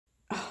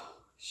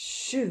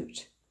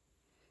shoot.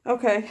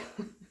 Okay.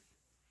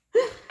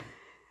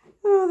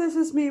 Oh, this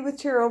is me with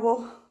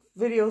terrible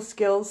video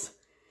skills.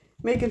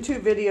 Making 2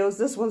 videos.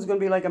 This one's going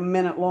to be like a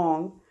minute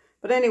long.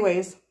 But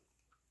anyways,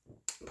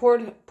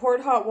 poured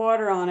hot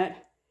water on it.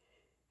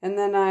 And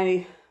then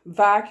I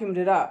vacuumed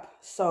it up.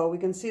 So we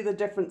can see the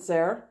difference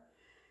there.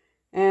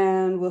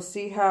 And we'll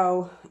see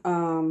how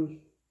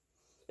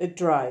it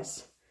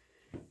dries.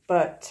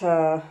 But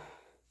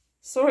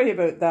sorry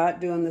about that,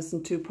 doing this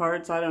in 2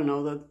 parts. I don't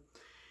know.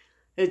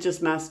 It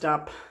just messed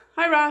up.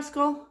 Hi,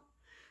 Rascal.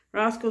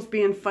 Rascal's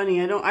being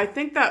funny. I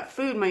think that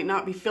food might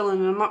not be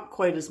filling him up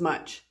quite as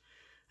much.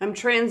 I'm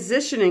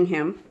transitioning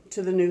him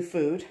to the new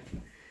food.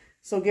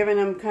 So giving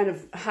him kind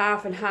of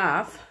half and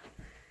half.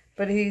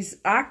 But he's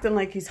acting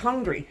like he's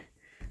hungry.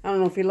 I don't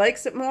know if he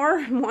likes it more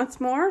and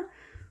wants more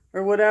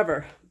or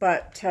whatever.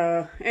 But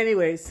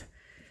anyways,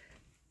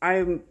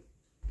 I'm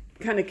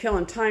kind of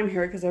killing time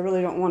here because I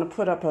really don't want to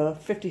put up a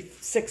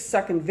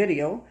 56-second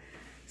video.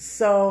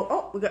 So,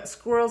 oh, we got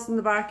squirrels in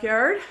the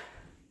backyard.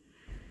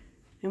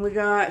 And we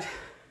got,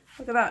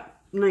 look at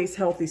that nice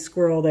healthy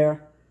squirrel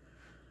there.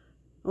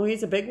 Oh,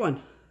 he's a big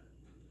one.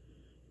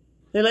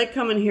 They like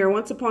coming here.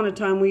 Once upon a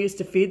time, we used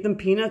to feed them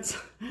peanuts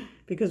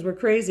because we're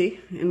crazy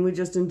and we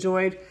just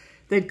enjoyed.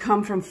 They'd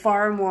come from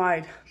far and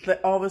wide,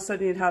 but all of a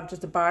sudden you'd have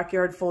just a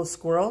backyard full of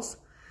squirrels.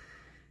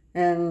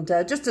 And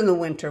just in the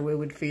winter, we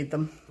would feed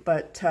them.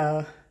 But,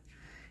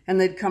 and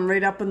they'd come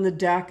right up on the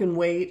deck and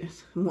wait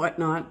and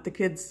whatnot. The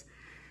kids,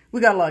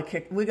 we got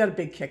a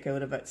big kick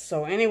out of it.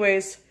 So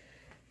anyways,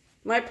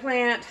 my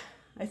plant,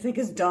 I think,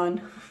 is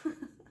done.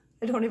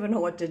 I don't even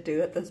know what to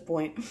do at this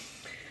point.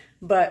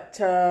 But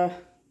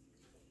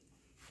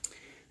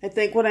I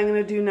think what I'm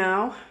going to do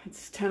now,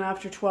 it's 10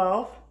 after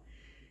 12.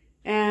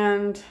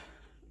 And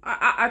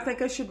I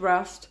think I should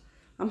rest.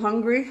 I'm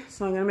hungry,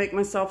 so I'm going to make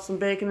myself some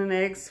bacon and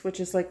eggs, which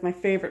is like my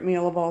favorite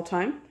meal of all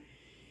time.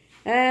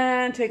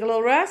 And take a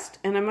little rest.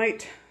 And I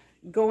might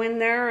go in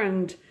there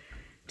and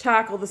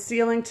tackle the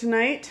ceiling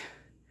tonight.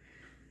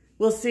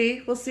 We'll see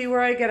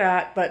where I get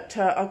at, but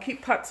I'll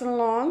keep putzing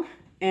along.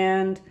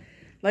 And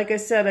like I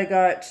said, I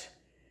got,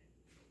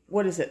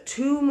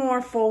 2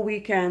 more full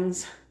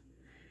weekends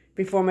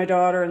before my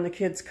daughter and the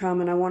kids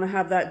come, and I want to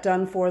have that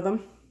done for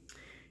them.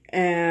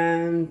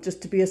 And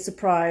just to be a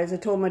surprise, I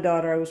told my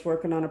daughter I was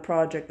working on a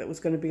project that was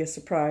going to be a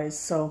surprise.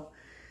 So,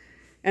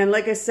 and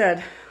like I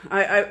said,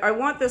 I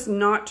want this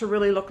not to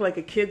really look like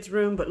a kid's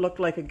room, but look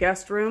like a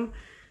guest room.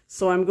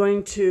 So I'm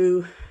going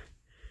to,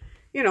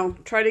 you know,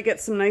 try to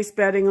get some nice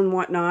bedding and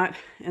whatnot,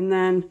 and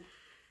then,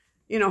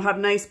 you know, have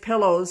nice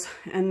pillows,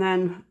 and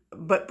then,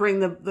 but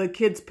bring the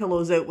kids'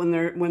 pillows out when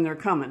they're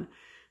coming.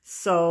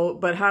 So,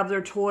 but have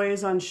their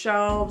toys on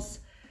shelves,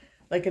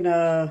 like in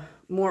a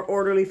more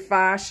orderly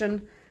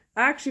fashion.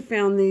 I actually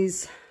found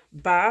these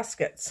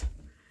baskets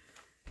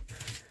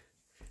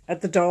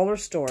at the dollar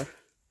store,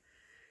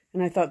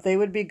 and I thought they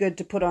would be good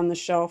to put on the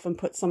shelf and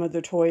put some of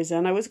their toys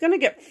in. I was going to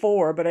get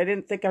 4, but I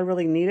didn't think I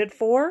really needed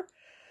 4.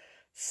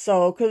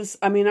 So, because,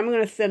 I mean, I'm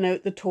going to thin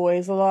out the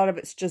toys. A lot of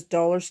it's just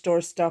dollar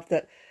store stuff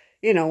that,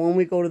 you know, when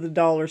we go to the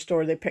dollar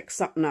store, they pick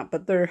something up.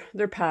 But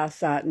they're past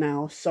that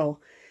now. So,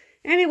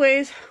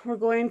 anyways, we're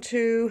going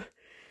to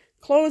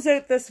close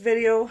out this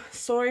video.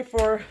 Sorry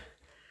for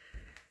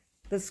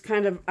this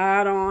kind of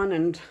add-on,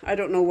 and I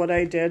don't know what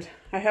I did.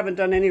 I haven't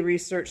done any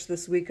research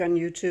this week on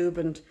YouTube,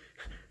 and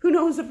who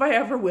knows if I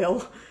ever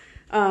will.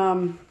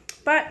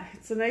 But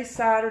it's a nice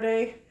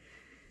Saturday.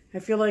 I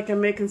feel like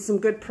I'm making some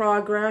good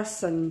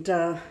progress, and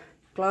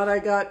glad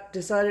I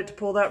decided to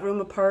pull that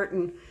room apart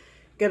and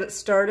get it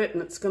started,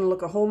 and it's going to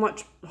look a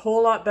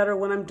whole lot better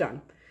when I'm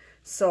done.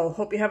 So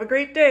hope you have a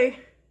great day.